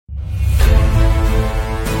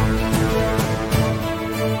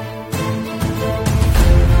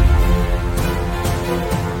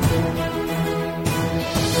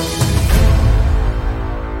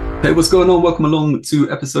Hey, what's going on? Welcome along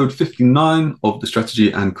to episode 59 of the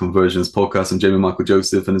Strategy and Conversions podcast. I'm Jamie Michael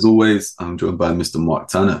Joseph, and as always, I'm joined by Mr. Mark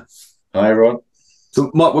Tanner. Hi, Ron.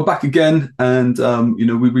 So, Mark, we're back again, and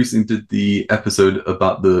we recently did the episode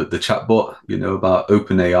about the chatbot, about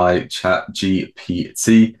OpenAI Chat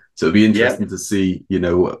GPT. So it'd be Yeah, interesting to see,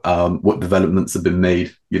 what developments have been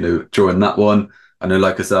made, during that one. I know,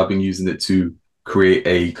 like I said, I've been using it to create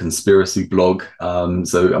a conspiracy blog.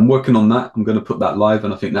 So I'm working on that. I'm going to put that live,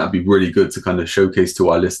 and I think that'd be really good to kind of showcase to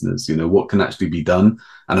our listeners, what can actually be done.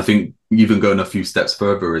 And I think even going a few steps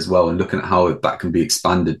further as well and looking at how that can be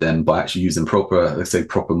expanded then by actually using proper, let's say,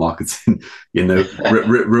 proper marketing,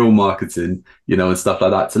 real marketing, and stuff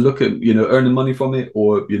like that to look at, earning money from it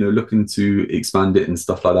or, looking to expand it and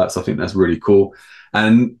stuff like that. So I think that's really cool.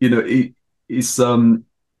 And, it's talking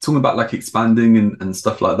about like expanding and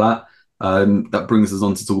stuff like that. That brings us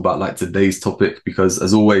on to talk about like today's topic, because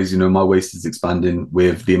as always, my waist is expanding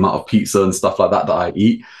with the amount of pizza and stuff like that I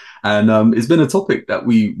eat. And it's been a topic that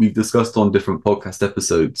we've discussed on different podcast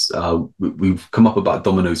episodes. We've come up about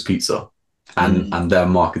Domino's Pizza and their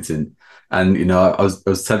marketing. And I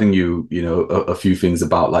was telling you, a few things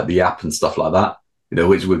about like the app and stuff like that,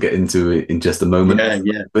 which we'll get into in just a moment.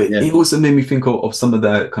 But yeah. it also made me think of some of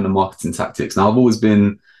their kind of marketing tactics. Now, I've always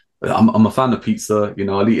been, I'm a fan of pizza.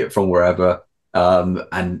 I'll eat it from wherever.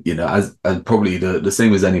 And as probably the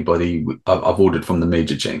same as anybody, I've ordered from the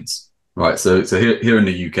major chains. Right, so here in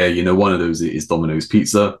the UK, one of those is Domino's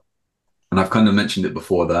Pizza, and I've kind of mentioned it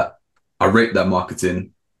before that I rate their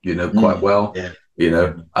marketing, quite well.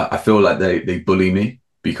 Yeah. I feel like they bully me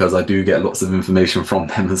because I do get lots of information from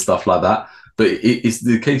them and stuff like that. But it's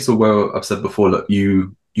the case of where I've said before, look,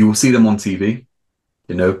 you will see them on TV,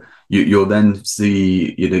 you'll then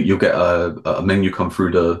see, you'll get a menu come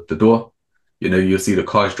through the door, you'll see the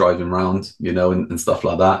cars driving around, and stuff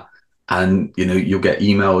like that, and you'll get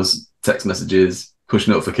emails, text messages, push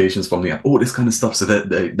notifications from the app, all this kind of stuff. So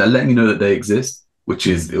they're letting you know that they exist, which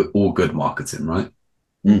is all good marketing, right?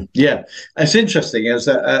 Yeah, it's interesting.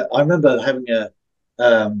 I remember having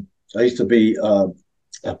I used to be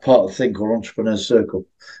a part of a thing called Entrepreneurs Circle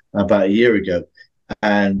about a year ago,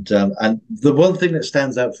 and the one thing that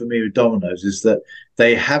stands out for me with Domino's is that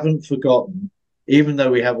they haven't forgotten, even though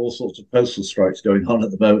we have all sorts of postal strikes going on at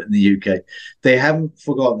the moment in the UK, they haven't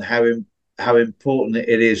forgotten how important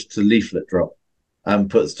it is to leaflet drop and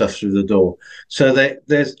put stuff through the door. So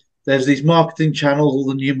there's these marketing channels, all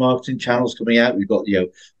the new marketing channels coming out. We've got,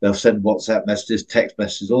 they'll send WhatsApp messages, text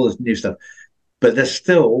messages, all this new stuff. But there's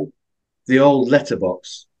still the old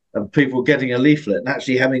letterbox of people getting a leaflet and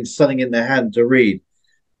actually having something in their hand to read.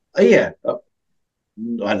 I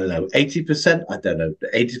don't know, 80%, I don't know,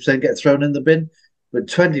 80% get thrown in the bin, but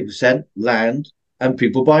 20% land and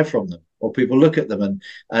people buy from them or people look at them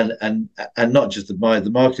and not just admire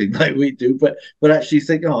the marketing like we do, but actually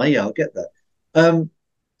think, oh yeah, I'll get that. And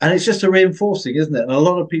it's just a reinforcing, isn't it? And a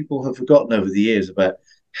lot of people have forgotten over the years about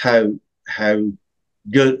how how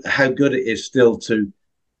good it is still to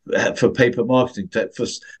for paper marketing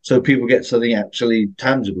so people get something actually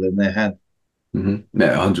tangible in their hand.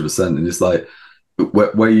 Yeah, 100%. And it's like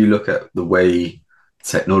where you look at the way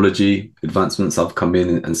technology advancements have come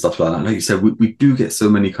in and stuff like that. Like you said, we do get so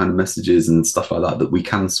many kind of messages and stuff like that we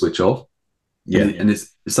can switch off. And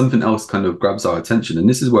it's something else kind of grabs our attention. And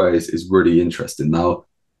this is where it's really interesting. Now,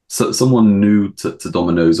 so someone new to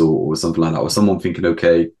Domino's or something like that, or someone thinking,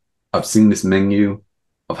 okay, I've seen this menu,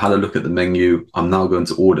 I've had a look at the menu, I'm now going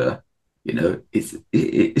to order.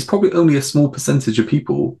 It's probably only a small percentage of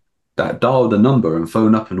people that dial the number and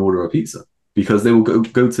phone up and order a pizza, because they will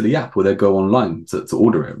go to the app or they go online to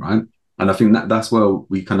order it, right? And I think that's where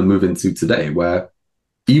we kind of move into today, where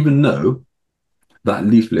even though that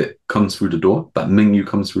leaflet comes through the door, that menu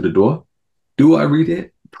comes through the door, do I read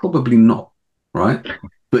it? Probably not, right?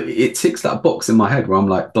 But it ticks that box in my head where I'm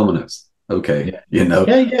like, Domino's, okay,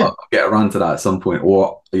 I'll get around to that at some point.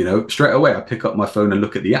 Or, straight away I pick up my phone and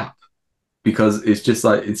look at the app, because it's just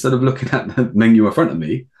like, instead of looking at the menu in front of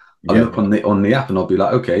me, I look on the app and I'll be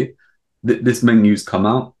like, okay, this menu's come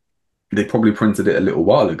out. They probably printed it a little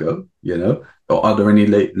while ago, or are there any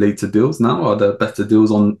later deals now? Are there better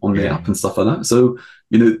deals on the app and stuff like that? So,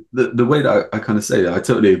 the way that I kind of say that, I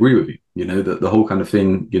totally agree with you, the whole kind of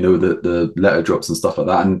thing, the letter drops and stuff like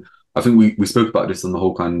that. And I think we spoke about this on the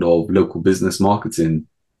whole kind of local business marketing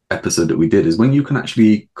episode that we did, is when you can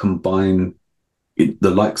actually combine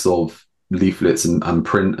the likes of leaflets and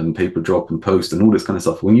print and paper drop and post and all this kind of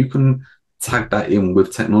stuff, when you can tag that in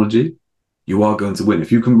with technology, you are going to win.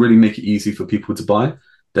 If you can really make it easy for people to buy,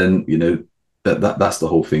 then that's the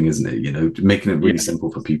whole thing, isn't it? Making it really simple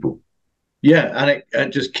for people. Yeah, and it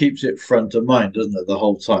just keeps it front of mind, doesn't it, the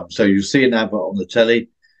whole time? So you see an advert on the telly,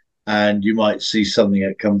 and you might see something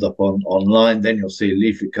that comes up on online. Then you'll see a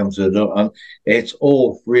leaflet come to the door, and it's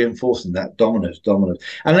all reinforcing that Domino's, Domino's.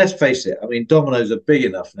 And let's face it, I mean, Domino's are big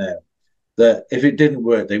enough now that if it didn't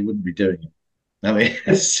work, they wouldn't be doing it. I mean,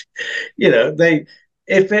 they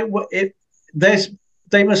if it were if there's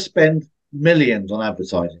they must spend millions on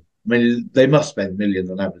advertising. I mean, they must spend millions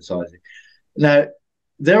on advertising. Now,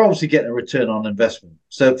 they're obviously getting a return on investment.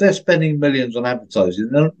 So if they're spending millions on advertising,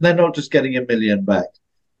 they're not just getting a million back,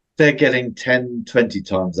 they're getting 10, 20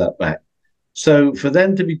 times that back. So for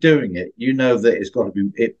them to be doing it, that it's got to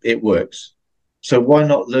be, it works. So why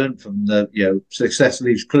not learn from success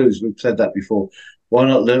leaves clues? We've said that before. Why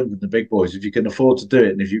not learn from the big boys? If you can afford to do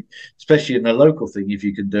it, and if you, especially in a local thing, if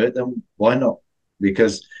you can do it, then why not?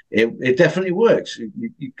 Because it definitely works.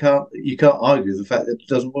 You can't argue the fact that it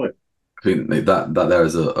doesn't work. I think that there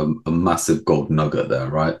is a massive gold nugget there,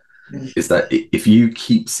 right? Mm. Is that if you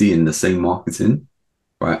keep seeing the same marketing,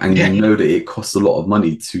 right, and Yeah. you know that it costs a lot of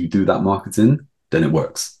money to do that marketing, then it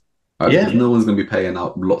works. Right? Yeah. Because no one's going to be paying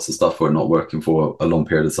out lots of stuff for it not working for a long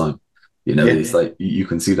period of time. Yeah. It's like you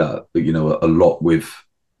can see that, a lot with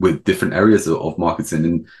different areas of marketing.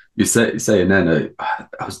 And you saying then,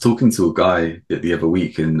 I was talking to a guy the other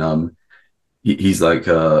week, and he's like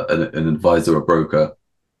an advisor, a broker,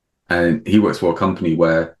 and he works for a company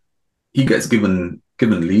where he gets given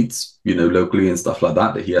leads, locally and stuff like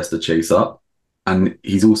that he has to chase up, and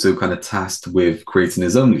he's also kind of tasked with creating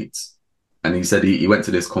his own leads. And he said he went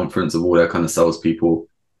to this conference of all their kind of salespeople,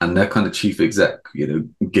 and their kind of chief exec,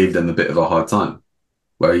 gave them a bit of a hard time,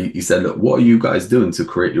 where he said, "Look, what are you guys doing to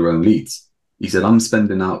create your own leads?" He said, "I'm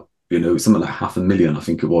spending out, something like 500,000, I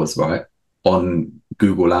think it was, right, on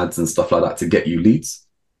Google ads and stuff like that to get you leads.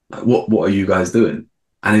 Like, what are you guys doing?"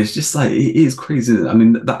 And it's just like, it is crazy. I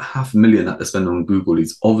mean, that 500,000 that they're spending on Google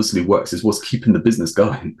leads obviously works, is what's keeping the business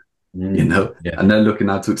going, Yeah. and they're looking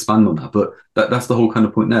now to expand on that. But that's the whole kind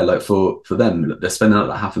of point there. Like for them, they're spending out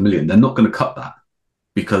that 500,000. They're not going to cut that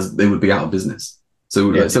because they would be out of business.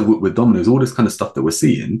 So, Yeah. so with Domino's, all this kind of stuff that we're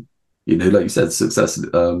seeing, like you said, success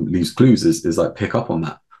leaves clues, is like pick up on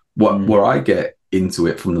that. Where I get into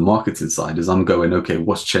it from the marketing side is I'm going, okay,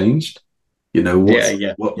 what's changed?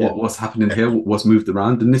 What's happening here? What's moved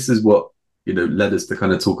around? And this is what led us to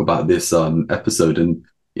kind of talk about this episode. And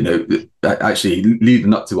actually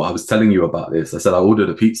leading up to what I was telling you about this, I said I ordered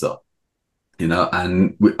a pizza, and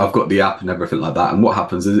I've got the app and everything like that. And what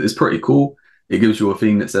happens is it's pretty cool. It gives you a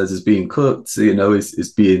thing that says it's being cooked, it's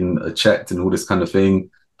being checked and all this kind of thing,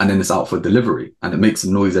 and then it's out for delivery, and it makes a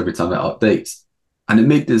noise every time it updates. And it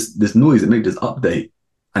made this noise, it made this update,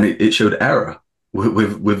 and it showed error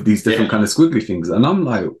with these different kind of squiggly things. And I'm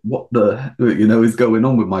like, what the is going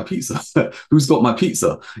on with my pizza? Who's got my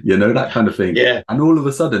pizza? That kind of thing. Yeah. And all of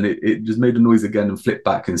a sudden it just made a noise again and flipped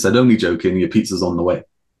back and said, only joking, your pizza's on the way.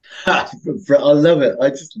 I love it. I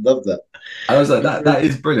just love that. I was like, that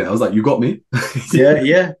is brilliant. I was like, you got me.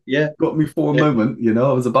 Yeah. Got me for a moment,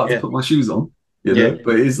 I was about to put my shoes on,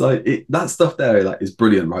 but it's like that stuff there, like, is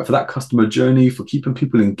brilliant, right? For that customer journey, for keeping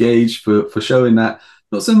people engaged, for showing that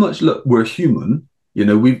not so much, look, we're human,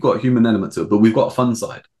 we've got a human element to it, but we've got a fun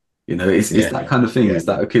side. It's that kind of thing. It's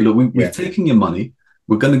that, okay, look, we've taken your money.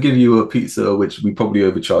 We're going to give you a pizza, which we probably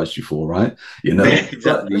overcharged you for, right?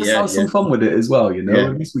 Exactly. Let's have some fun with it as well,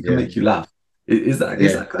 At least we can make you laugh. Is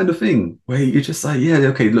that kind of thing where you're just like,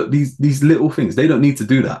 okay, look, these little things, they don't need to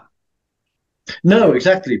do that. No,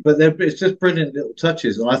 exactly. But it's just brilliant little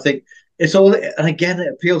touches. And I think it's all, and again,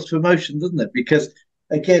 it appeals to emotion, doesn't it? Because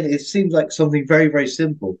again, it seems like something very, very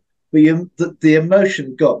simple, but the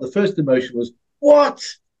emotion the first emotion was, what?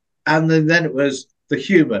 And then it was the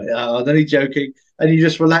humor. I'm only joking. And you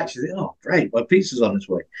just relax. You think, oh, great, my pizza's on its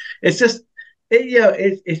way. It's just,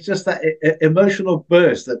 it's just that emotional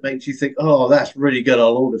burst that makes you think, oh, that's really good.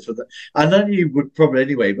 I'll order for that. I know you would probably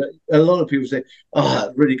anyway, but a lot of people say, oh,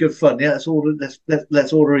 that's really good fun. Yeah,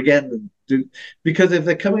 let's order again and do, because if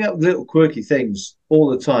they're coming up with little quirky things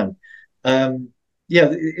all the time,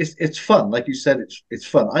 it's fun. Like you said, it's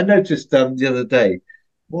fun. I noticed the other day,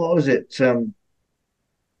 what was it?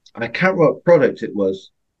 I can't remember what product it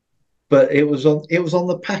was, but it was on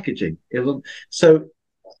the packaging. So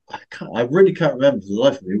I really can't remember for the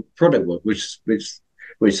life of me what product was,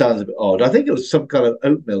 which sounds a bit odd. I think it was some kind of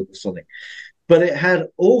oat milk or something, but it had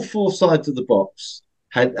all four sides of the box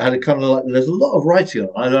had a kind of like, there's a lot of writing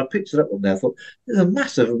on it. I picked it up on there. I thought there's a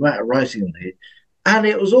massive amount of writing on here, and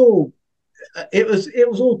it was all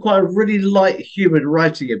quite a really light, humid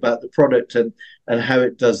writing about the product and how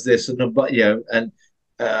it does this and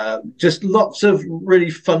just lots of really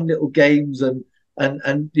fun little games and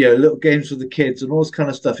and little games for the kids and all this kind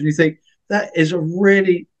of stuff. And you think that is a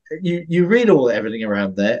really you read everything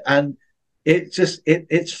around there, and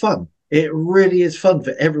it's fun. It really is fun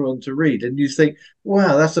for everyone to read, and you think,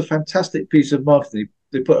 wow, that's a fantastic piece of marketing.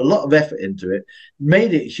 They put a lot of effort into it,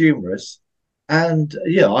 made it humorous, and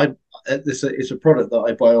it's a product that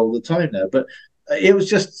I buy all the time now. But it was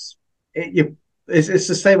just it's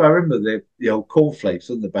the same. I remember the old cornflakes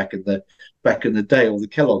on the back in the day, all the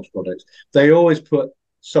Kellogg's products. They always put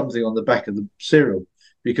something on the back of the cereal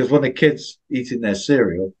because when the kids eating their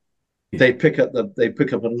cereal, they pick up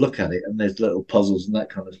and look at it, and there's little puzzles and that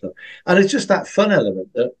kind of stuff. And it's just that fun element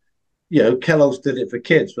that Kellogg's did it for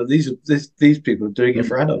kids, but these people are doing it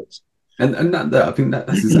for adults. And that I think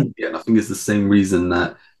that's exactly it. And I think it's the same reason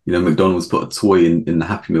that McDonald's put a toy in the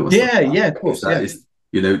Happy Meal. Yeah, of course. That is,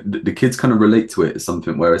 the kids kind of relate to it as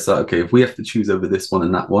something where it's like, okay, if we have to choose over this one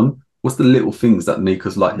and that one, what's the little things that make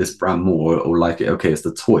us like this brand more or like it? Okay, it's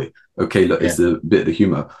the toy. Okay, look, it's a bit of the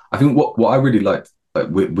humor. I think what I really liked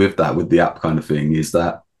with the app kind of thing is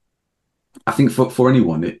that I think for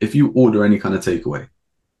anyone, if you order any kind of takeaway,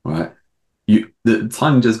 right, the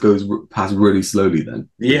time just goes past really slowly then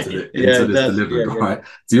until it's delivered, right?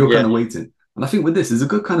 So you're kind of waiting. And I think with this is a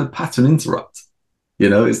good kind of pattern interrupt.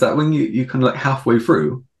 It's that when you kind of like halfway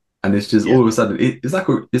through and it's just all of a sudden it's like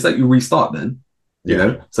you restart then.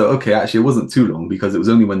 So okay, actually it wasn't too long because it was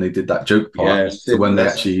only when they did that joke part to when they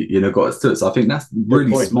actually got us to it. So I think that's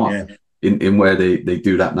really smart in where they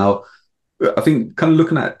do that. Now I think kind of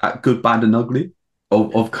looking at good, bad and ugly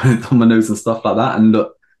of kind of Domino's and stuff like that. And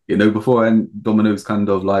look, before Domino's kind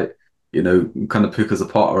of like kind of pick us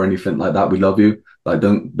apart or anything like that, we love you, like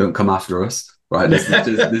don't come after us, right? This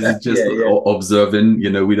is just observing.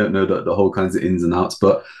 We don't know the whole kinds of ins and outs.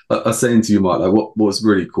 But I was saying to you, Mark, like what's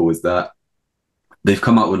really cool is that they've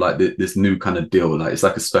come out with like this new kind of deal. Like it's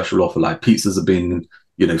like a special offer. Like pizzas have been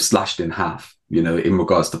slashed in half. In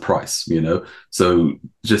regards to price. So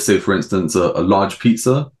just say for instance, a large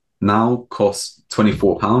pizza now costs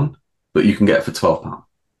 £24, but you can get it for £12,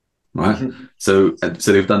 right? Mm-hmm. So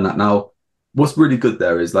they've done that. Now, what's really good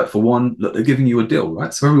there is like for one, look, they're giving you a deal,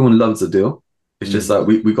 right? So everyone loves a deal. It's just like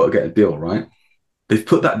we got to get a deal, right? They've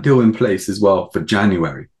put that deal in place as well for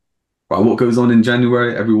January. Right, what goes on in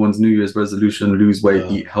January? Everyone's New Year's resolution: lose weight,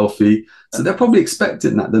 eat healthy. So they're probably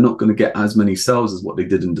expecting that they're not going to get as many sales as what they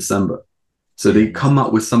did in December. So they come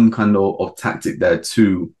up with some kind of tactic there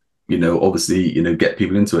to, obviously, get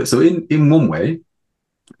people into it. So in one way,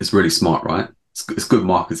 it's really smart, right? It's good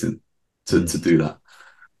marketing to do that.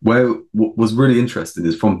 Where what was really interesting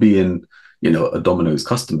is from being, a Domino's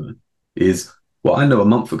customer is, well, I know a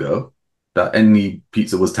month ago that any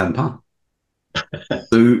pizza was £10.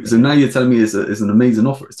 So now you're telling me it's an amazing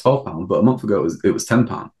offer. It's £12, but a month ago it was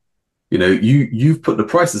 £10. You've put the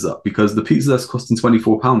prices up because the pizza that's costing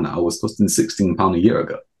 £24 now was costing £16 a year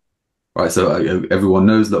ago, right? So everyone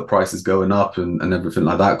knows that price is going up and everything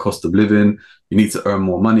like that. Cost of living. You need to earn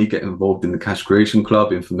more money. Get involved in the Cash Creation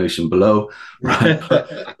Club. Information below, right?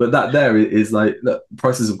 but that there is like, look,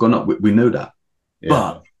 prices have gone up. We know that,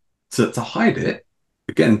 but to hide it,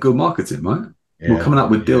 again, good marketing, right? We're coming up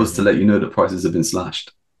with deals to let you know that prices have been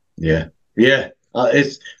slashed. Yeah.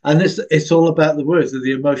 It's all about the words,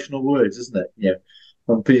 the emotional words, isn't it?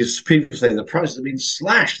 When people say the prices have been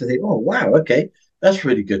slashed, they think, oh wow, okay, that's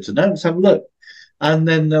really good to know. Let's have a look, and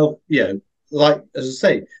then they'll, like as I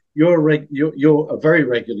say, you're a very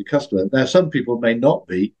regular customer. Now some people may not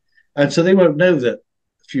be, and so they won't know that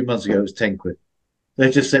a few months ago it was £10. They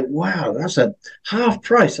just say, wow, that's a half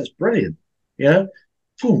price. That's brilliant.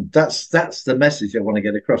 Boom, that's the message I want to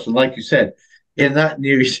get across. And like you said, in that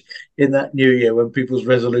new year when people's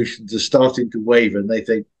resolutions are starting to waver and they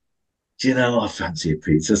think, do you know, I fancy a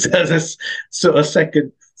pizza. So that's sort of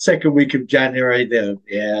second week of January,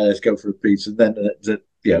 let's go for a pizza. And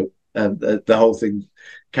then the whole thing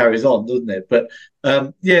carries on, doesn't it? But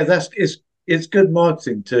it's good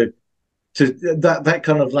marketing to that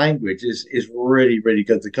kind of language is really, really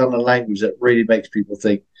good. The kind of language that really makes people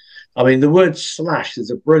think. I mean, the word slash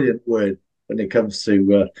is a brilliant word when it comes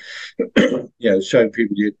to, showing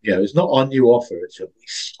people, it's not our new offer. It's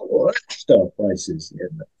slashed our prices.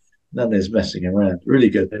 None is messing around. Really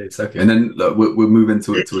good. Exactly. And then look, we're moving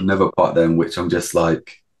to another part then, which I'm just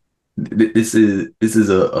like, this is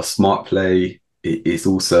a smart play. It's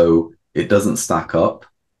also, it doesn't stack up.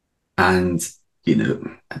 And,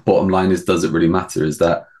 bottom line is, does it really matter? Is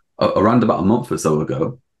that around about a month or so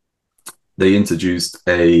ago, they introduced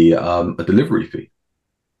a delivery fee.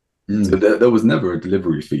 So there was never a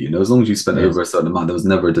delivery fee. As long as you spent over a certain amount, there was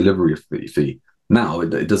never a delivery fee. Now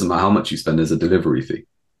it doesn't matter how much you spend, there's a delivery fee,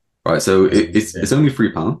 right? So it's only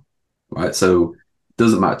 £3, right? So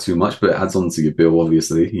doesn't matter too much, but it adds on to your bill,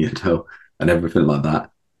 obviously, and everything like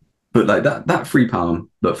that. But like that £3,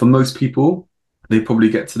 look, for most people, they probably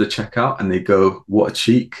get to the checkout and they go, "What a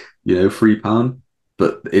cheek, £3."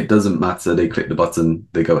 But it doesn't matter. They click the button,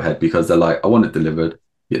 they go ahead because they're like, "I want it delivered."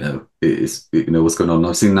 What's going on.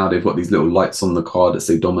 I've seen now they've got these little lights on the car that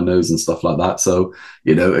say Domino's and stuff like that. So,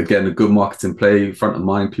 again, a good marketing play, front of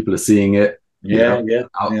mind. People are seeing it. Yeah,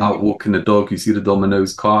 Out walking the dog, you see the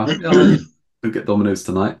Domino's car. We'll get Domino's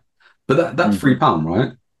tonight. But that £3,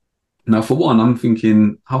 right? Now, for one, I'm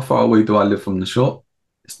thinking, how far away do I live from the shop?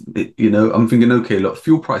 I'm thinking, okay, look,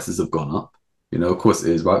 fuel prices have gone up. Of course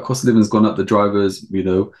it is, right? Cost of living's gone up. The drivers,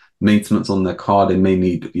 maintenance on their car, they may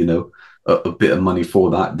need, a bit of money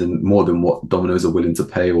for that, more than what Domino's are willing to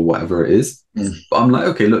pay or whatever it is. But I'm like,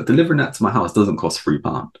 okay, look, delivering that to my house doesn't cost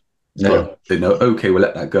 £3. No. But, okay, we'll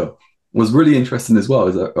let that go. What's really interesting as well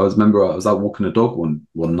is that I was out walking a dog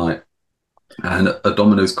one night, and a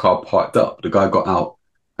Domino's car parked up. The guy got out,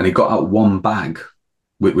 and he got out one bag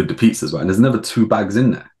with the pizzas, right? And there's never 2 bags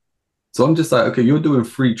in there. So I'm just like, okay, you're doing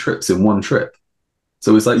 3 trips in one trip.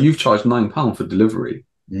 So it's like you've charged £9 for delivery,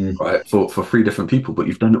 right? For 3 different people, but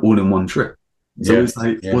you've done it all in one trip. So it's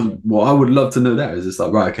like, what I would love to know there is, it's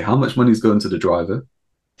like, right, okay, how much money is going to the driver?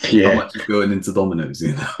 How much is going into Domino's?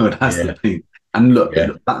 That's the thing. And look,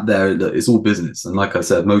 that there, it's all business. And like I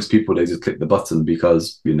said, most people, they just click the button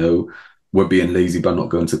because, we're being lazy by not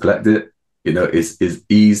going to collect it. It's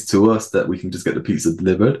ease to us that we can just get the pizza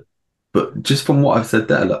delivered. But just from what I've said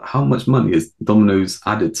there, look, how much money is Domino's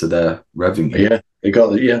added to their revenue? Yeah, they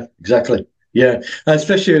got it. Yeah, exactly. Yeah, and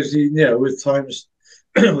especially as with times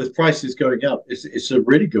with prices going up, it's a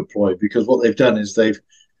really good ploy, because what they've done is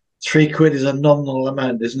 £3 is a nominal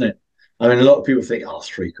amount, isn't it? I mean, a lot of people think, oh,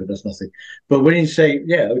 £3, that's nothing. But when you say,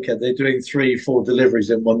 okay, they're doing 3-4 deliveries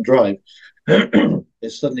in one drive, it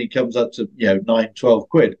suddenly comes up to 9-12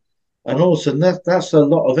 quid. And all of a sudden, that's a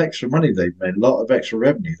lot of extra money they've made, a lot of extra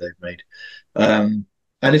revenue they've made.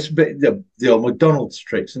 And it's a bit the old McDonald's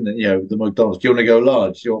tricks, isn't it? The McDonald's, do you want to go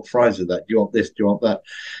large? Do you want fries with that? Do you want this? Do you want that?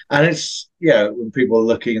 And it's, when people are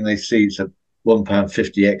looking and they see it's a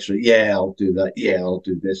 £1.50 extra, I'll do that. I'll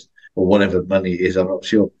do this, or whatever money it is, I'm not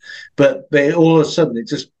sure. But all of a sudden,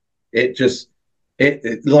 it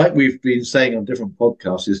like we've been saying on different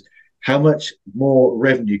podcasts, is how much more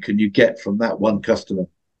revenue can you get from that one customer?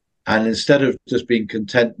 And instead of just being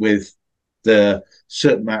content with the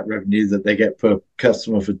certain amount of revenue that they get per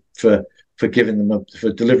customer for giving them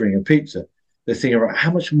for delivering a pizza, they're thinking, right, how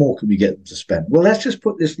much more can we get them to spend? Well, let's just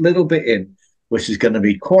put this little bit in, which is going to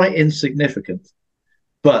be quite insignificant,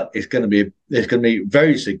 but it's going to be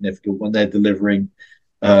very significant when they're delivering.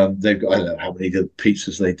 They've got, I don't know how many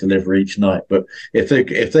pizzas they deliver each night, but if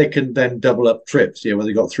they can then double up trips, where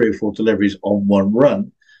they got 3 or 4 deliveries on one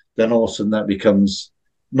run, then all of a sudden that becomes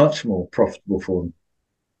much more profitable for them.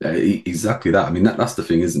 Exactly that. I mean, that's the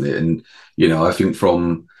thing, isn't it? And I think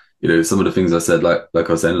from some of the things I said, like I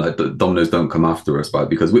was saying, like Domino's don't come after us, right?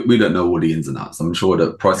 Because we don't know all the ins and outs. I'm sure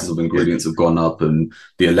that prices of ingredients have gone up, and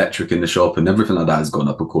the electric in the shop and everything like that has gone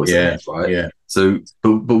up, of course. Right. Yeah. So,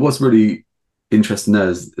 but what's really interesting there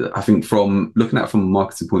is, I think, from looking at it from a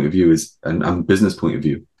marketing point of view and business point of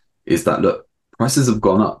view, is that, look, prices have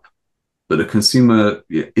gone up, but the consumer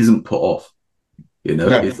isn't put off.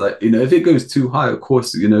 It's like, if it goes too high, of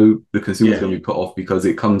course, the consumer's going to be put off, because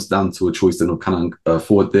it comes down to a choice. Then, can I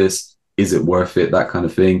afford this? Is it worth it? That kind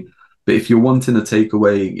of thing. But if you're wanting a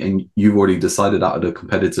takeaway and you've already decided out of the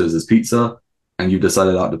competitors is pizza, and you've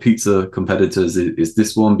decided out the pizza competitors is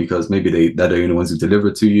this one, because maybe they're the only ones who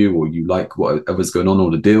deliver to you, or you like whatever's going on,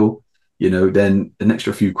 or the deal, then an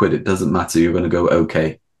extra few quid, it doesn't matter. You're going to go,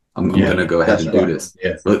 okay, I'm going to go ahead and do this.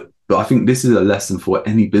 Yeah. But I think this is a lesson for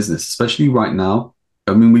any business, especially right now.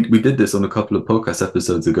 I mean, we did this on a couple of podcast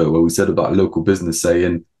episodes ago, where we said about a local business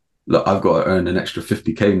saying, look, I've got to earn an extra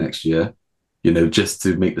 50K next year, just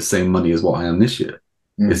to make the same money as what I am this year.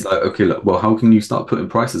 It's like, okay, look, well, how can you start putting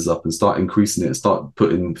prices up and start increasing it, start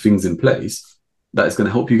putting things in place that is going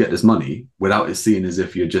to help you get this money without it seeming as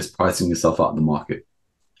if you're just pricing yourself out of the market?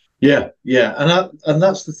 Yeah. And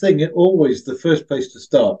that's the thing. Always the first place to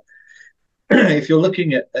start, if you're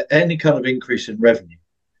looking at any kind of increase in revenue,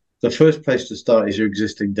 the first place to start is your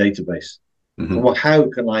existing database. Well, how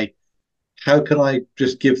can I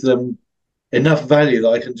just give them enough value that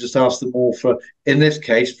I can just ask them all for, in this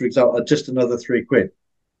case, for example, just another £3.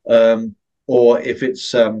 Or if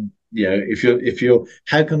it's if you're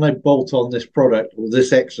how can I bolt on this product or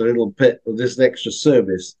this extra little bit or this extra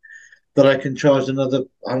service that I can charge another,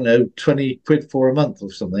 I don't know, £20 for a month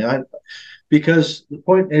or something. Because the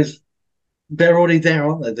point is, they're already there,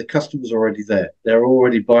 aren't they? The customer's already there. They're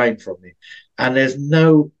already buying from you, and there's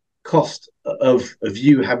no cost of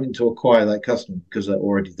you having to acquire that customer because they're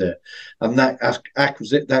already there, and that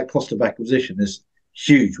cost of acquisition is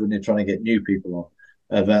huge when you're trying to get new people on.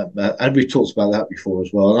 And we've talked about that before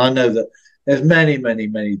as well. And I know that there's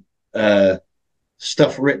many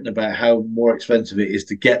stuff written about how more expensive it is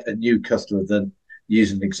to get a new customer than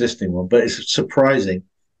use an existing one. But it's surprising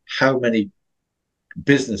how many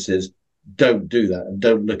businesses don't do that and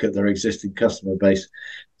don't look at their existing customer base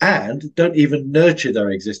and don't even nurture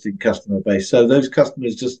their existing customer base. So those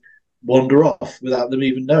customers just wander off without them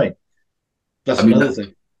even knowing. That's another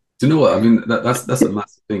thing. Do you know what? I mean, that's a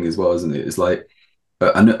massive thing as well, isn't it? It's like,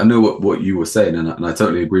 I know what you were saying, and I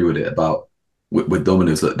totally agree with it about with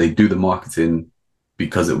Domino's. That they do the marketing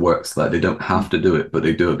because it works. Like, they don't have to do it, but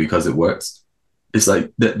they do it because it works. It's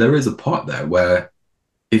like there is a part there where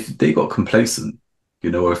if they got complacent,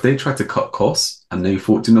 or if they tried to cut costs and they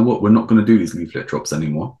thought, you know what, we're not going to do these leaflet drops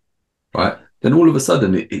anymore, right? Then all of a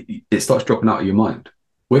sudden it starts dropping out of your mind.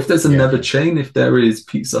 Well, if there's another chain, if there is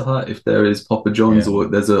Pizza Hut, if there is Papa John's, or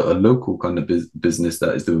there's a local kind of business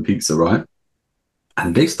that is doing pizza, right?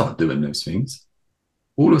 And they start doing those things,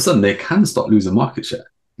 all of a sudden they can start losing market share.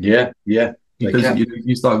 Yeah. Because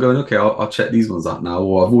you start going, okay, I'll check these ones out now,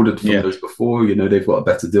 or I've ordered from those before, they've got a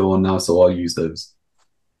better deal on now, so I'll use those.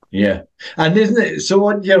 Yeah. And isn't it, so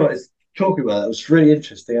what, it's talking about that was really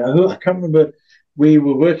interesting. I can't remember, we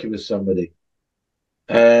were working with somebody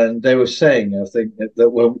and they were saying, I think, that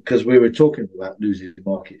because we were talking about losing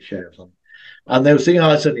market share or something, and they were saying,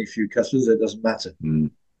 it's only a few customers, it doesn't matter.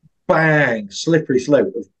 Bang, slippery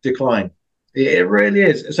slope of decline. It really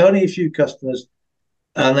is. It's only a few customers.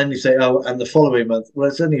 And then you say, and the following month, well,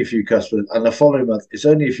 it's only a few customers. And the following month, it's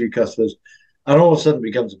only a few customers. And all of a sudden it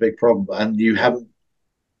becomes a big problem. And you haven't,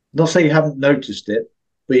 not say you haven't noticed it,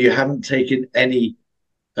 but you haven't taken any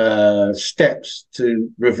steps to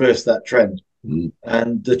reverse that trend.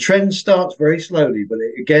 And the trend starts very slowly, but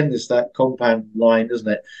again, it's that compound line, isn't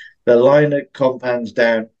it? The line that compounds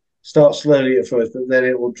down starts slowly at first, but then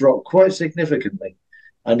it will drop quite significantly.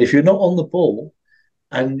 And if you're not on the ball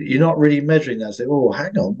and you're not really measuring that, say,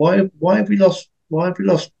 hang on, why have we lost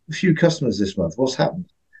a few customers this month? What's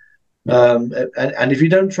happened? And if you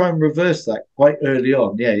don't try and reverse that quite early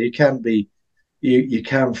on, you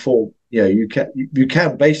can fall. You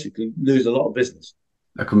can basically lose a lot of business.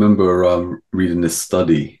 I can remember reading this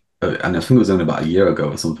study, and I think it was only about a year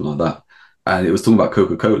ago or something like that, and it was talking about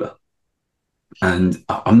Coca-Cola. And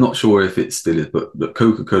I'm not sure if it still is, but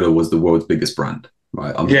Coca-Cola was the world's biggest brand,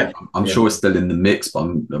 right? I'm sure it's still in the mix, but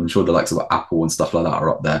I'm sure the likes of Apple and stuff like that are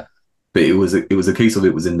up there. But it was a case of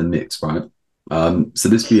it was in the mix, right? So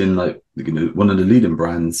this being like one of the leading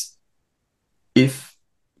brands, if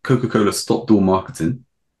Coca-Cola stopped all marketing,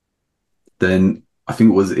 then I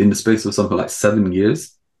think it was in the space of something like 7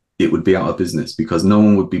 years, it would be out of business because no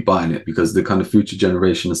one would be buying it, because the kind of future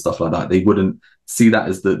generation and stuff like that, they wouldn't see that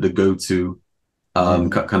as the go-to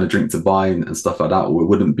kind of drink to buy and stuff like that, or it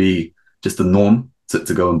wouldn't be just the norm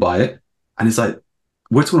to go and buy it. And it's like,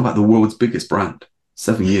 we're talking about the world's biggest brand,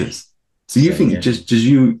 7 years. So you think just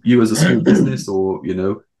you as a small business, or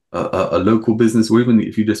a local business, or even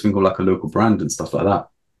if you just think of like a local brand and stuff like that,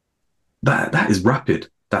 that is rapid.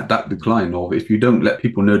 That decline of, if you don't let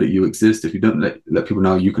people know that you exist, if you don't let people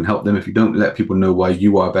know you can help them, if you don't let people know why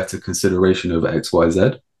you are a better consideration over X, Y,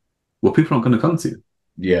 Z, well, people aren't going to come to you.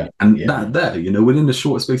 That there, within the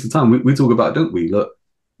short space of time, we talk about, don't we? Look,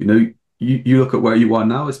 you look at where you are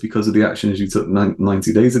now, it's because of the actions you took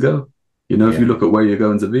 90 days ago. If you look at where you're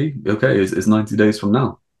going to be, okay, it's 90 days from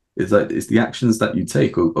now. It's like, it's the actions that you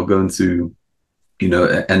take are going to,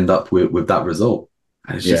 end up with that result.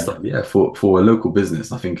 And it's just like, for a local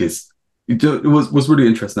business, I think it was really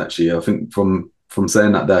interesting, actually. I think from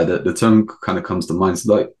saying that there, the term kind of comes to mind.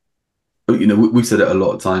 So like, we've said it a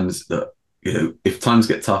lot of times that, if times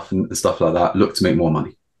get tough and stuff like that, look to make more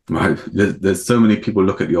money, right? There's so many people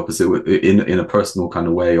look at the opposite in a personal kind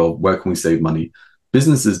of way of, where can we save money?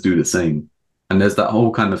 Businesses do the same. And there's that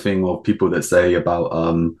whole kind of thing of people that say about,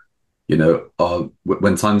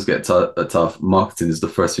 when times get tough, marketing is the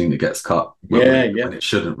first thing that gets cut when it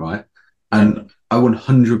shouldn't, right? And I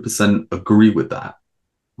 100% agree with that.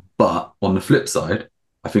 But on the flip side,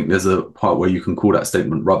 I think there's a part where you can call that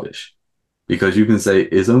statement rubbish, because you can say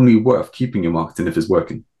it's only worth keeping your marketing if it's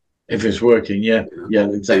working. If it's working,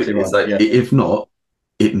 exactly right. Like, if not,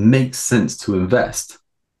 it makes sense to invest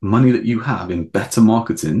money that you have in better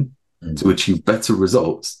marketing to achieve better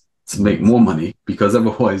results, to make more money, because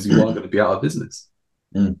otherwise you are going to be out of business.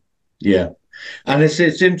 And it's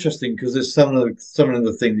interesting because there's some of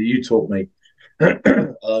the thing that you taught me,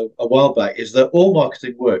 a while back is that all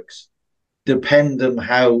marketing works depend on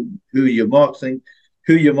who you're marketing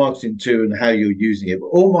to, and how you're using it. But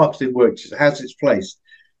all marketing works, it has its place.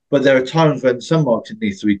 But there are times when some marketing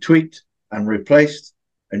needs to be tweaked and replaced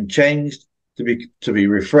and changed to be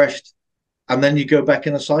refreshed, and then you go back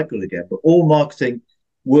in a cycle again. But all marketing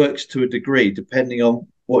works to a degree depending on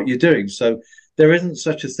what you're doing. So there isn't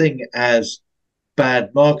such a thing as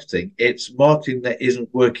bad marketing. It's marketing that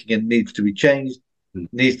isn't working and needs to be changed,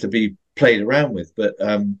 needs to be played around with. But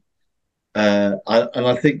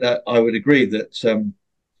I think that I would agree that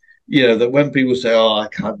that when people say, "Oh, I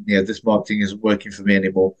can't," this marketing isn't working for me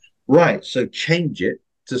anymore. Right, so change it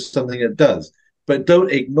to something that does, but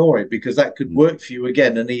don't ignore it, because that could work for you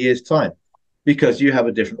again in a year's time, because you have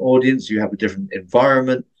a different audience, you have a different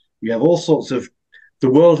environment, you have all sorts of. The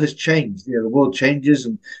world has changed. The world changes,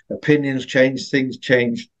 and opinions change, things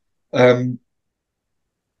change, and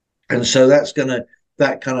so that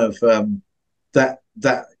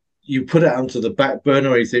you put it onto the back burner,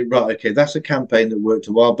 or you think, right, okay, that's a campaign that worked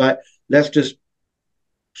a while back. Let's just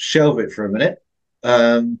shelve it for a minute,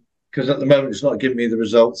 because at the moment it's not giving me the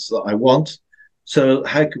results that I want. So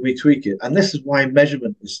how can we tweak it? And this is why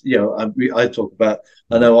measurement is, I talk about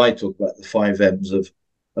the 5 M's of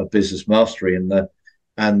business mastery,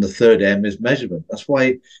 and the third M is measurement. That's why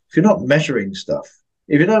if you're not measuring stuff,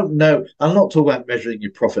 if you don't know, I'm not talking about measuring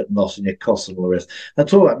your profit and loss and your costs and all the rest. I'm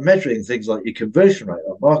talking about measuring things like your conversion rate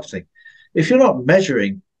on marketing. If you're not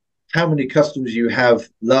measuring how many customers you have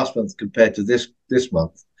last month compared to this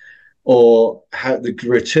month, or how the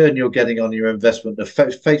return you're getting on your investment of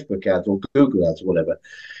Facebook ads or Google ads or whatever,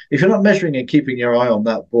 if you're not measuring and keeping your eye on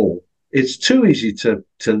that ball, it's too easy to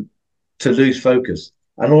lose focus.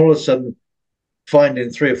 And all of a sudden, find in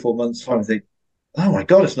 3 or 4 months' time, think, oh my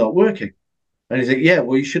God, it's not working. And you think, yeah,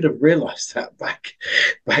 well, you should have realized that back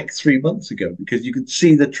 3 months ago, because you could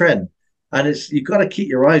see the trend. And you've got to keep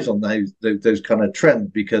your eyes on those kind of trends,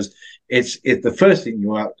 because it's the first thing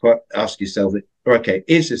you ask yourself, okay,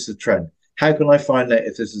 is this a trend? How can I find out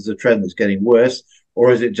if this is a trend that's getting worse,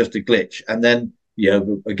 or is it just a glitch? And then,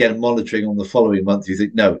 again, monitoring on the following month, you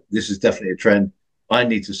think, no, this is definitely a trend. I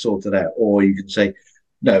need to sort it out. Or you can say,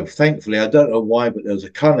 no, thankfully, I don't know why, but there was a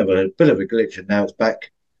kind of a bit of a glitch, and now it's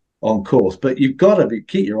back on course. But you've got to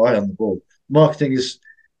keep your eye on the ball. Marketing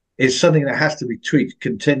is something that has to be tweaked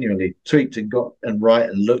continually, tweaked and got and right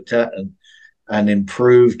and looked at and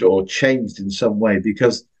improved or changed in some way,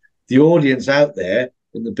 because the audience out there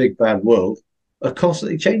in the big bad world are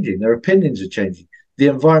constantly changing. Their opinions are changing. The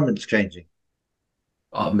environment's changing.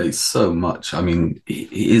 Oh, it makes so much. I mean,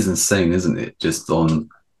 it is insane, isn't it? Just on,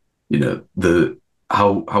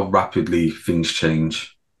 how rapidly things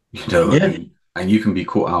change, Yeah. and you can be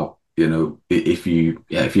caught out, if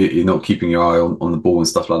you're not keeping your eye on the ball and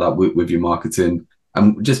stuff like that with your marketing,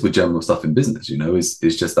 and just with general stuff in business,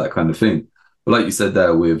 it's just that kind of thing. But like you said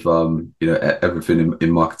there with, everything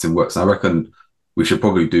in marketing works. And I reckon we should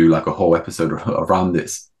probably do like a whole episode around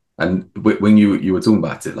this. And when you were talking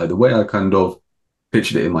about it, like the way I kind of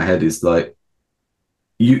pictured it in my head is like,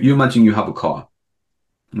 you imagine you have a car,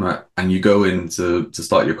 right? And you go in to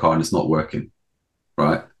start your car and it's not working,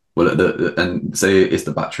 right? Well, and say it's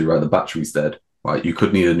the battery, right? The battery's dead, right? You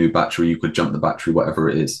could need a new battery, you could jump the battery, whatever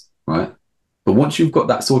it is, right? But once you've got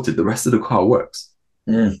that sorted, the rest of the car works,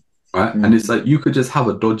 right? And it's like, you could just have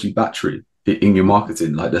a dodgy battery in your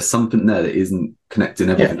marketing. Like there's something there that isn't connecting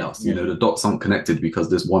everything else. The dots aren't connected because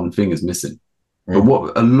this one thing is missing. But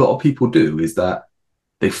what a lot of people do is that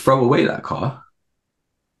they throw away that car,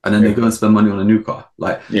 and then they go and spend money on a new car.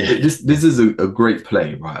 Like this is a great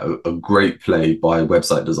play, right? A great play by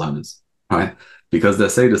website designers, right? Because they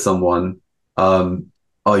say to someone,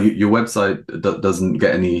 your website doesn't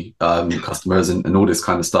get any customers and all this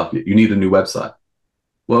kind of stuff. You need a new website.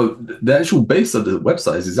 Well, the actual base of the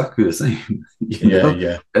website is exactly the same.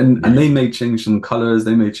 And they may change some colors,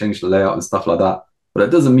 they may change the layout and stuff like that, but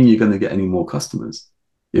that doesn't mean you're going to get any more customers.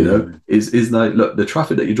 Is like, look, the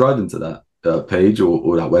traffic that you drive into that page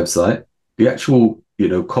or that website, the actual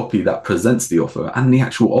copy that presents the offer and the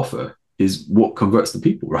actual offer is what converts the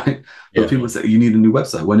people, right? But people say you need a new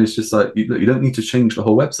website, when it's just like, you don't need to change the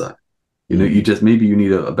whole website. You just, maybe you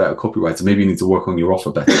need a better copywriter, maybe you need to work on your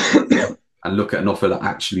offer better and look at an offer that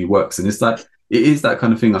actually works. And it's like, it is that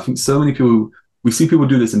kind of thing. I think so many people, we see people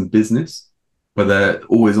do this in business, where they're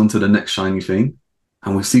always onto the next shiny thing.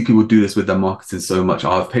 And we see people do this with their marketing so much.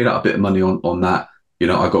 I've paid out a bit of money on that.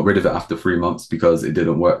 I got rid of it after 3 months because it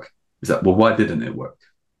didn't work. Is that, well, why didn't it work?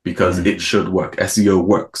 Because it should work. SEO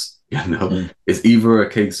works. It's either a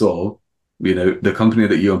case of, the company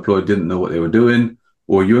that you employed didn't know what they were doing,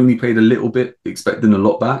 or you only paid a little bit, expecting a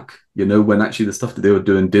lot back, when actually the stuff that they were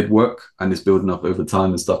doing did work and it's building up over time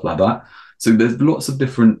and stuff like that. So there's lots of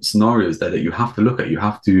different scenarios there that you have to look at. You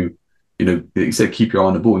have to, you said, keep your eye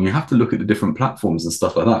on the ball, and you have to look at the different platforms and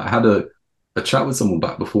stuff like that. I had a chat with someone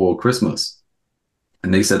back before Christmas,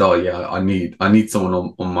 and they said, "Oh yeah, I need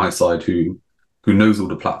someone on my side who knows all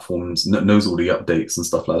the platforms, knows all the updates and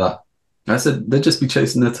stuff like that." And I said, "They'd just be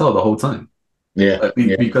chasing their tail the whole time." Yeah,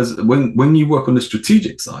 Because when you work on the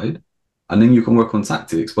strategic side, and then you can work on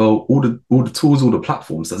tactics, well, all the tools, all the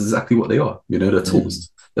platforms, that's exactly what they are. They're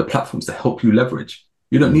tools, they're platforms to help you leverage.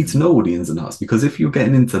 You don't need to know all the ins and outs, because if you're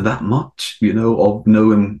getting into that much, of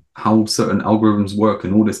knowing how certain algorithms work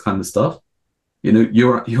and all this kind of stuff,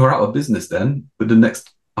 you're out of business then with the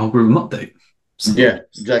next algorithm update. So, yeah,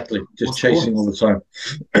 exactly. Just chasing all the time.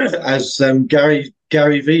 As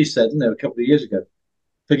Gary Vee said, a couple of years ago,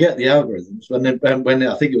 forget the algorithms. When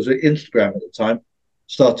I think it was Instagram at the time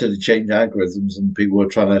started to change algorithms, and people were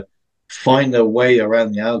trying to find their way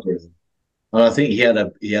around the algorithm. And I think he had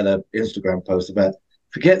a Instagram post about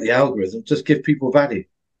forget the algorithm, just give people value.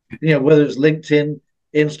 Whether it's LinkedIn,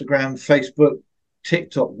 Instagram, Facebook,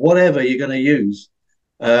 TikTok, whatever you're going to use,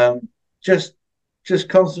 just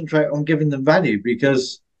concentrate on giving them value,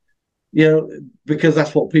 because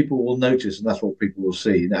that's what people will notice and that's what people will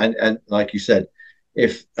see. And like you said,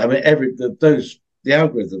 the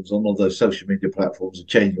algorithms on all those social media platforms are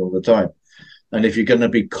changing all the time, and if you're going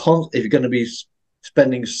to be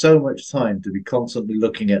spending so much time to be constantly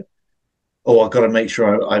looking at, I've got to make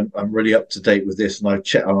sure I'm really up to date with this, and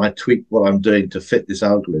I tweak what I'm doing to fit this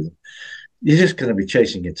algorithm, you're just going to be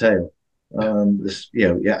chasing your tail. And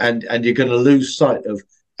you're going to lose sight of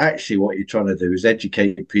actually what you're trying to do is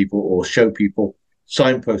educate people or show people,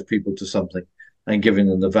 signpost people to something and giving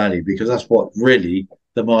them the value, because that's what really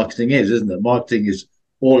the marketing is, isn't it? Marketing is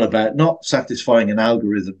all about not satisfying an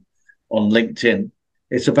algorithm on LinkedIn.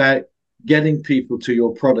 It's about getting people to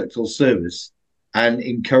your product or service and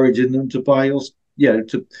encouraging them to buy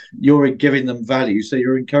you're giving them value, so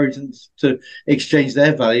you're encouraging them to exchange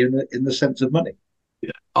their value in the sense of money.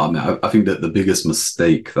 Yeah, I think that the biggest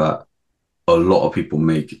mistake that a lot of people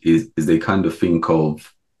make is they kind of think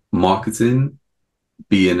of marketing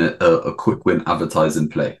being a quick win advertising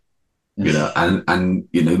play, and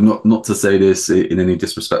not to say this in any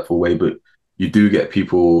disrespectful way, but you do get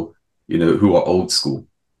people who are old school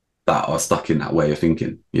that are stuck in that way of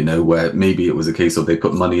thinking, where maybe it was a case of they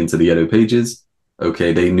put money into the yellow pages.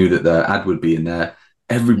 Okay, they knew that their ad would be in there.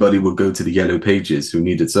 Everybody would go to the yellow pages who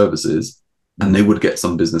needed services, and they would get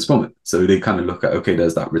some business from it. So they kind of look at, okay,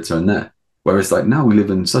 there's that return there. Whereas like now we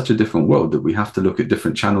live in such a different world that we have to look at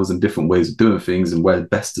different channels and different ways of doing things and where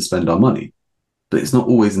best to spend our money. But it's not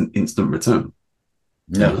always an instant return.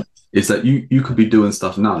 No. It's that you could be doing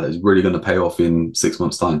stuff now that is really going to pay off in 6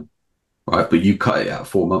 months' time, right? But you cut it at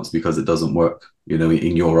 4 months because it doesn't work,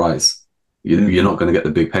 in your eyes. You're not going to get the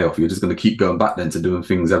big payoff. You're just going to keep going back then to doing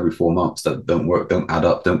things every 4 months that don't work, don't add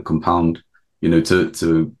up, don't compound,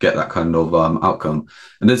 to get that kind of outcome.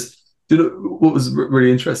 And there's, what was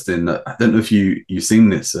really interesting, I don't know if you've seen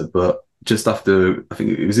this, but just after, I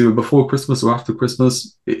think it was either before Christmas or after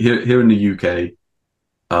Christmas, here in the UK,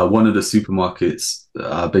 one of the supermarkets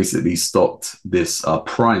basically stocked this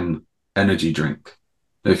Prime energy drink.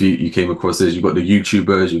 If you came across this, you've got the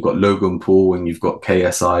YouTubers, you've got Logan Paul, and you've got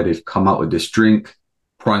KSI. They've come out with this drink,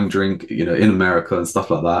 Prime drink, in America and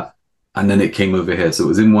stuff like that. And then it came over here. So it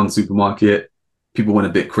was in one supermarket. People went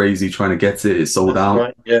a bit crazy trying to get it. It sold out,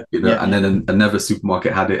 right. Yeah. And then another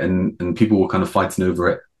supermarket had it, and people were kind of fighting over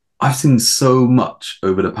it. I've seen so much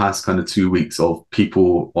over the past kind of 2 weeks of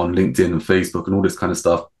people on LinkedIn and Facebook and all this kind of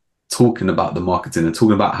stuff talking about the marketing and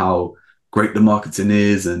talking about how great the marketing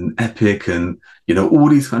is and epic and, all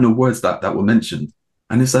these kind of words that were mentioned.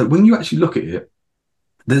 And it's like, when you actually look at it,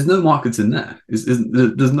 there's no marketing there.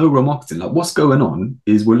 There's no real marketing. Like, what's going on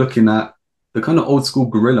is we're looking at the kind of old school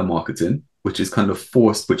guerrilla marketing, which is kind of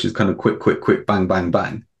forced, which is kind of quick, bang, bang,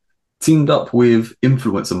 bang, teamed up with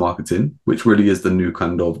influencer marketing, which really is the new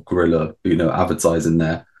kind of guerrilla, advertising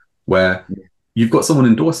there, where you've got someone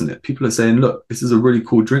endorsing it. People are saying, look, this is a really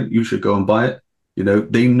cool drink. You should go and buy it.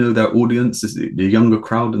 They know their audience, the younger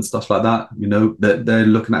crowd and stuff like that. They're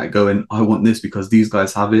looking at it going, I want this because these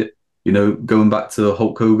guys have it. Going back to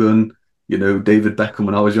Hulk Hogan, David Beckham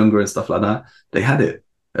when I was younger and stuff like that, they had it.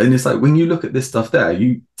 And it's like, when you look at this stuff there,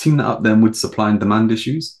 you team that up then with supply and demand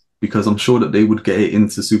issues, because I'm sure that they would get it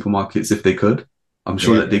into supermarkets if they could. I'm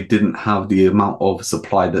sure that they didn't have the amount of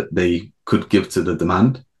supply that they could give to the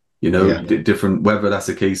demand, different, whether that's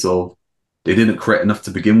a case of they didn't create enough to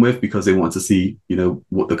begin with because they wanted to see,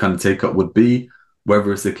 what the kind of take up would be,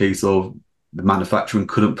 whether it's a case of the manufacturing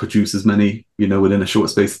couldn't produce as many, within a short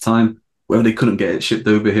space of time, whether they couldn't get it shipped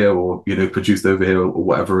over here or, produced over here or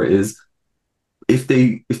whatever it is. If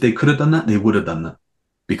they could have done that, they would have done that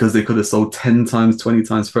because they could have sold 10 times, 20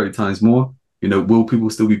 times, 30 times more. Will people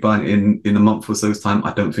still be buying in a month or so's time?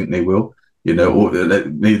 I don't think they will. Or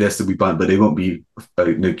maybe they'll still be buying, but they won't be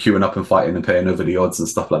queuing up and fighting and paying over the odds and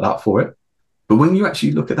stuff like that for it. But when you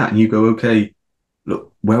actually look at that and you go, okay,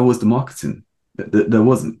 look, where was the marketing? There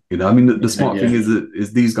wasn't. I mean, the smart thing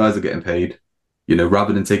is these guys are getting paid,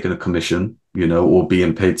 rather than taking a commission, or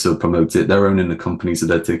being paid to promote it. They're owning the company, so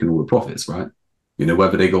they're taking all the profits, right?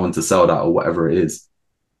 Whether they go on to sell that or whatever it is.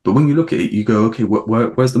 But when you look at it, you go, okay,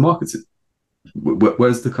 where's the marketing?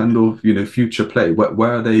 Where's the kind of future play?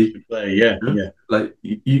 Where are they? Yeah. Like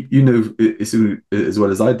as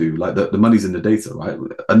well as I do. Like the money's in the data, right?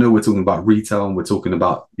 I know we're talking about retail and we're talking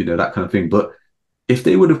about that kind of thing. But if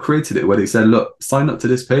they would have created it where they said, look, sign up to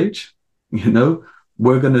this page,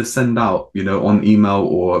 we're going to send out on email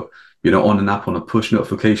or on an app on a push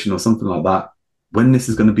notification or something like that when this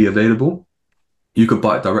is going to be available. You could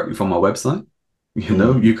buy it directly from our website.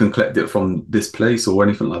 You can collect it from this place or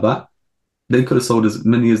anything like that. They could have sold as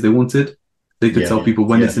many as they wanted. They could tell people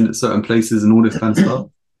when it's in certain places and all this kind of stuff.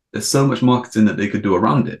 There's so much marketing that they could do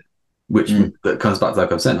around it, which that comes back to,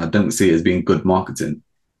 like I've said, I don't see it as being good marketing.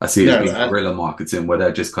 I see it as being guerrilla marketing where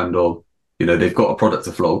they're just kind of, they've got a product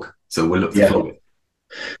to flog, so we'll look to flog it.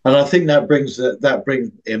 And I think that brings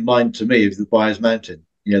in mind to me of the Buyer's Mountain.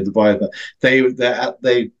 The Buyer's Mountain. They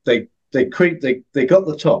got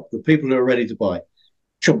the top, the people who are ready to buy.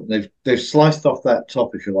 They've sliced off that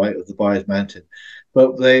top, if you like, of the Buyer's Mountain,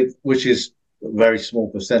 which is a very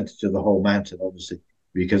small percentage of the whole mountain, obviously,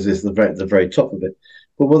 because it's the very top of it.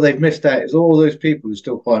 But what they've missed out is all those people who are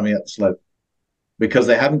still climbing up the slope because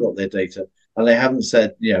they haven't got their data and they haven't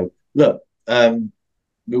said, look,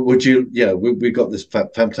 would you, we've got this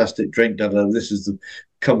fantastic drink. This is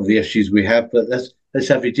some of the issues we have, but let's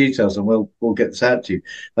have your details and we'll get this out to you.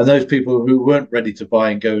 And those people who weren't ready to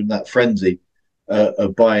buy and go in that frenzy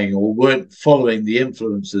of buying or weren't following the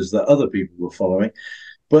influences that other people were following,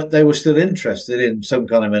 but they were still interested in some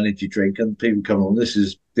kind of energy drink, and people come on, this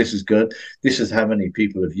is good. This is how many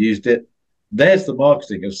people have used it. There's the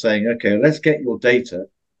marketing of saying, okay, let's get your data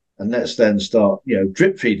and let's then start,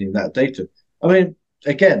 drip feeding that data. I mean,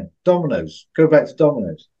 again, Domino's, go back to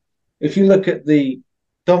Domino's. If you look at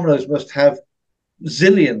Domino's must have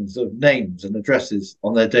zillions of names and addresses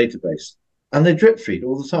on their database, and they drip feed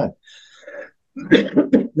all the time.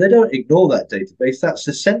 They don't ignore that database. That's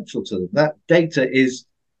essential to them. That data is,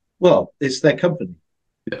 it's their company.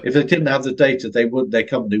 Yeah. If they didn't have the data, their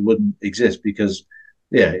company wouldn't exist because,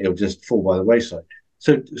 it would just fall by the wayside.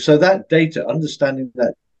 So that data, understanding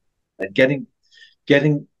that, and getting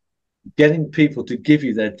people to give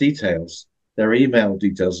you their details, their email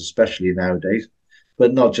details, especially nowadays,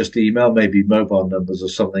 but not just email, maybe mobile numbers or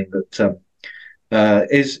something that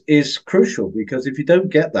is crucial. Because if you don't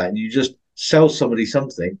get that and you just sell somebody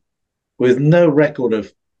something with no record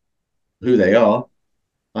of who they are,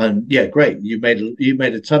 and great, you made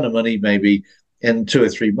a ton of money maybe in 2 or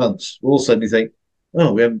 3 months. All of a sudden you think,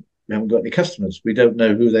 oh, we haven't got any customers. We don't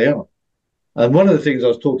know who they are. And one of the things I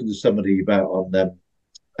was talking to somebody about on them,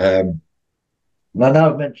 and I know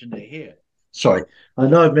I've mentioned it here. Sorry, I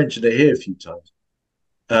know I've mentioned it here a few times.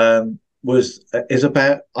 Is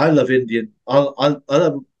about I love Indian. I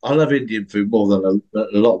love Indian food more than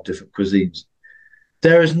a lot of different cuisines.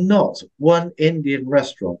 There is not one Indian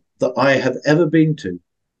restaurant that I have ever been to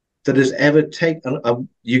that has ever taken.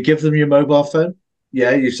 You give them your mobile phone.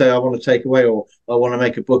 Yeah, you say I want to take away or I want to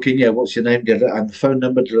make a booking. Yeah, what's your name? Get it and the phone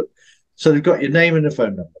number. So they've got your name and the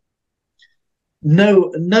phone number.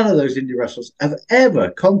 No, none of those Indian restaurants have ever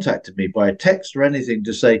contacted me by a text or anything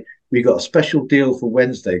to say we got a special deal for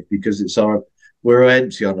Wednesday because we're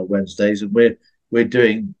empty on a Wednesdays and we're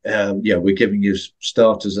doing we're giving you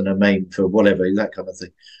starters and a main for whatever, that kind of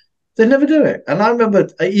thing. They never do it. And I remember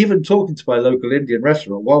even talking to my local Indian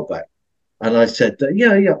restaurant a while back, and I said,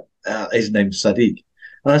 his name's Sadiq,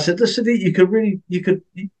 and I said, Sadiq,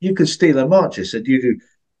 you could steal a march. I said, you do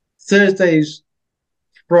Thursdays,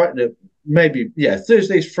 Friday,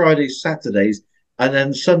 Thursdays, Fridays, Saturdays, and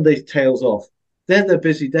then Sundays tails off. They're the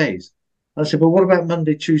busy days. I said, but what about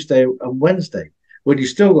Monday, Tuesday, and Wednesday? When you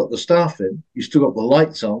still got the staff in, you still got the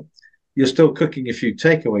lights on, you're still cooking a few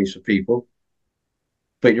takeaways for people,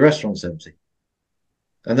 but your restaurant's empty.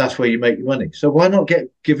 And that's where you make your money. So why not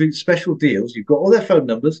giving special deals? You've got all their phone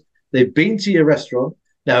numbers. They've been to your restaurant.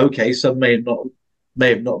 Now, okay, some may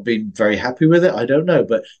have not been very happy with it. I don't know,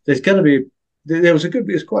 but there's going to be.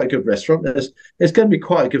 It's quite a good restaurant. There's going to be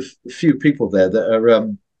quite a few people there that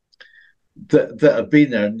are that have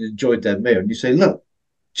been there and enjoyed their meal, and you say, look,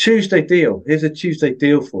 Tuesday deal. Here's a Tuesday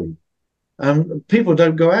deal for you. People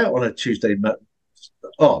don't go out on a Tuesday.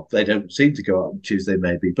 Oh, they don't seem to go out on Tuesday,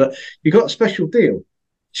 maybe, but you got a special deal.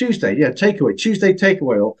 Tuesday, yeah, takeaway. Tuesday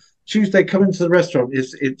takeaway, or Tuesday come into the restaurant.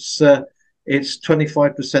 It's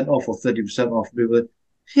 25% off or 30% off. People,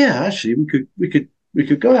 yeah, actually, we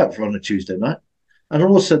could go out for on a Tuesday night, and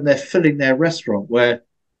all of a sudden they're filling their restaurant where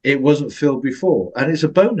it wasn't filled before, and it's a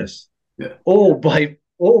bonus. Yeah. All by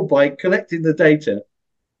collecting the data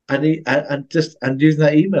and using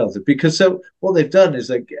that email, because so what they've done is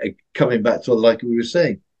they coming back to like we were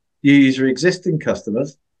saying, you use your existing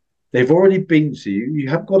customers. They've already been to you. You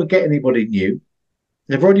haven't got to get anybody new.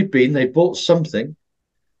 They've already been. They bought something.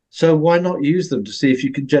 So why not use them to see if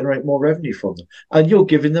you can generate more revenue from them? And you're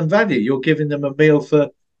giving them value. You're giving them a meal for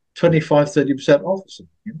 25-30% off or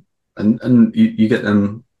something. You know? And you get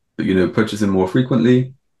them, purchasing more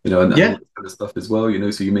frequently, and Yeah, all that kind of stuff as well,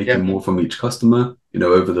 so you're making yeah, more from each customer,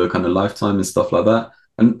 over the kind of lifetime and stuff like that.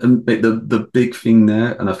 And the big thing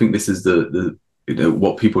there, and I think this is the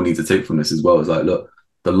what people need to take from this as well, is like, look,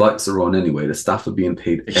 the lights are on anyway, the staff are being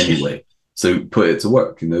paid anyway, so put it to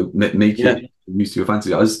work, make yeah. it use to your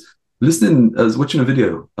fancy. I was watching a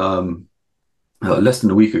video less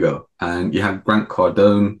than a week ago, and you had Grant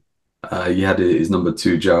Cardone, you had his number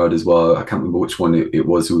two, Jared, as well. I can't remember which one it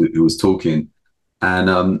was who was talking.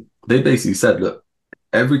 And they basically said, look,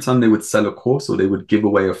 every time they would sell a course or they would give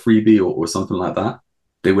away a freebie or something like that,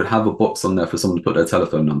 they would have a box on there for someone to put their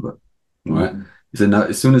telephone number, right? Mm-hmm. He said, now,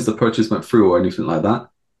 as soon as the purchase went through or anything like that,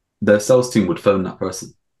 their sales team would phone that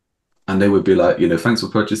person. And they would be like, thanks for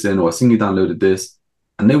purchasing, or I seen you downloaded this.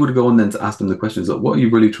 And they would go on then to ask them the questions like, what are you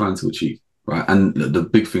really trying to achieve? Right. And the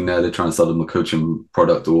big thing there, they're trying to sell them a coaching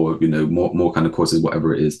product or, more kind of courses,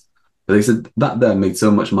 whatever it is. But they said that there made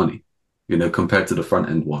so much money, compared to the front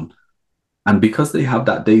end one. And because they have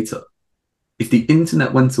that data, if the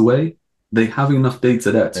internet went away, they have enough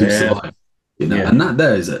data there to survive, Yeah. and that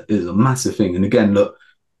there is a massive thing. And again, look,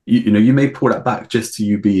 you may pull that back just to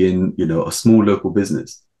you being, a small local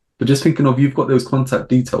business, but just thinking of, you've got those contact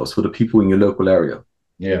details for the people in your local area.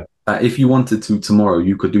 Yeah. If you wanted to tomorrow,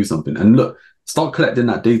 you could do something. And look, start collecting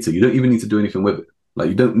that data. You don't even need to do anything with it. Like,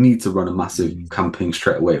 you don't need to run a massive campaign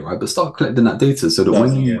straight away, right? But start collecting that data so that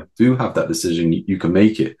when you do have that decision, you can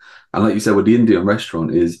make it. And like you said, with the Indian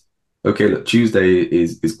restaurant is, okay, look, Tuesday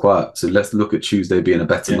is quiet. So let's look at Tuesday being a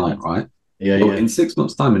better night, right? Well, in 6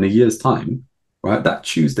 months' time, in a year's time, right, that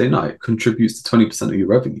Tuesday night contributes to 20% of your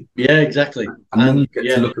revenue. Yeah, exactly. And then you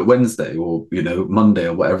get to look at Wednesday or, Monday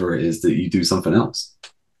or whatever it is that you do something else.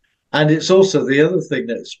 And it's also the other thing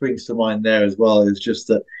that springs to mind there as well is just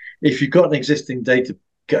that if you've got an existing data,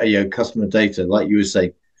 customer data, like you were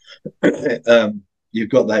saying, you've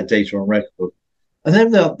got that data on record, and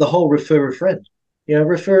then the whole refer a friend,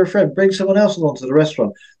 refer a friend, bring someone else along to the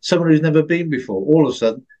restaurant, someone who's never been before. All of a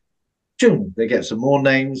sudden, boom, they get some more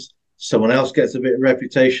names. Someone else gets a bit of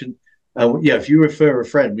reputation. If you refer a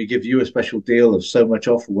friend, we give you a special deal of so much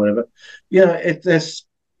off or whatever.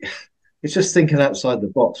 It's just thinking outside the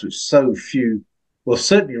box, which so few, well,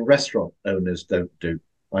 certainly restaurant owners don't do,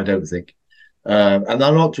 I don't think. And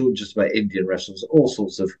I'm not talking just about Indian restaurants, all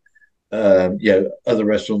sorts of, other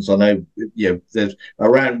restaurants. I know, there's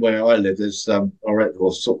around where I live, there's,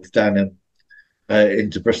 or sort of down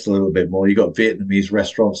into Bristol a little bit more. You've got Vietnamese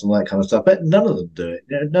restaurants and that kind of stuff, but none of them do it,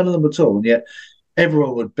 none of them at all. And yet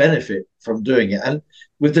everyone would benefit from doing it. And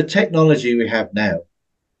with the technology we have now,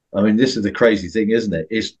 I mean, this is the crazy thing, isn't it?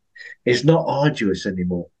 It's not arduous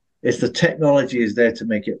anymore. It's the technology is there to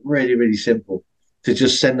make it really, really simple to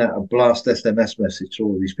just send out a blast SMS message to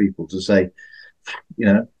all these people to say,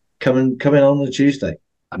 come in on the Tuesday.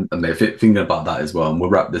 And if thinking about that as well, and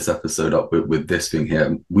we'll wrap this episode up with this thing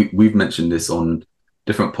here. We've mentioned this on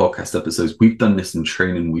different podcast episodes. We've done this in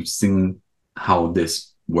training. We've seen how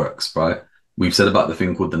this works, right? We've said about the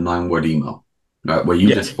thing called the 9-word email. Right, where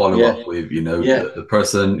you just follow up with, the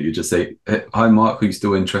person. You just say, hey, "Hi, Mark, are you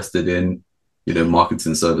still interested in,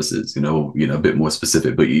 marketing services?" A bit more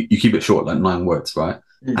specific, but you keep it short, like 9 words, right?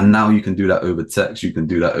 Mm. And now you can do that over text. You can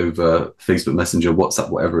do that over Facebook Messenger, WhatsApp,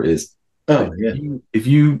 whatever it is. If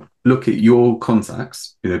you look at your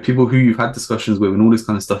contacts, people who you've had discussions with and all this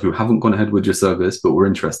kind of stuff who haven't gone ahead with your service but were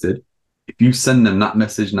interested, if you send them that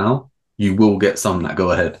message now, you will get some that go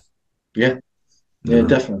ahead.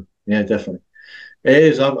 Definitely. It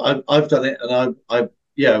is. I've done it, and at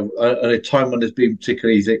a time when it's been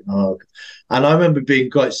particularly easy. And I remember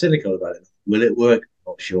being quite cynical about it. Will it work?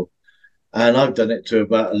 Not sure. And I've done it to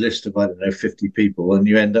about a list of, 50 people, and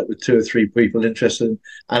you end up with 2 or 3 people interested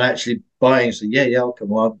and actually buying. So I'll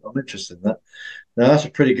come on. I'm interested in that. Now that's a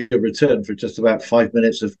pretty good return for just about 5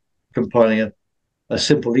 minutes of compiling a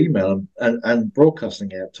simple email and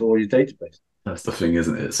broadcasting it out to all your database. That's the thing,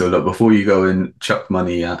 isn't it? So look, before you go and chuck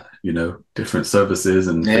money at, different services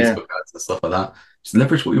and Yeah, Facebook ads and stuff like that, just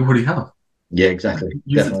leverage what you already have. yeah, exactly.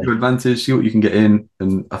 Use it to Definitely. your advantage, see what you can get in.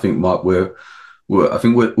 And I think, Mark, we're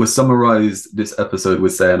summarized this episode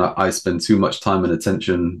with saying I spend too much time and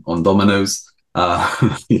attention on Domino's.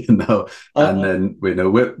 And Uh, then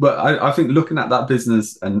but I think looking at that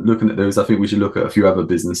business and looking at those, I think we should look at a few other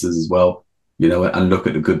businesses as well, and look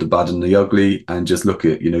at the good, the bad, and the ugly, and just look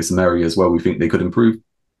at some areas where we think they could improve,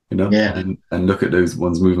 yeah. and look at those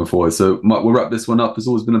ones moving forward. So, Mark, we'll wrap this one up. It's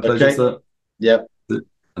always been a pleasure, Okay. sir, Yeah.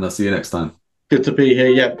 and I'll see you next time. Good to be here.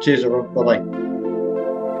 Yeah. Cheers, everyone. Bye bye.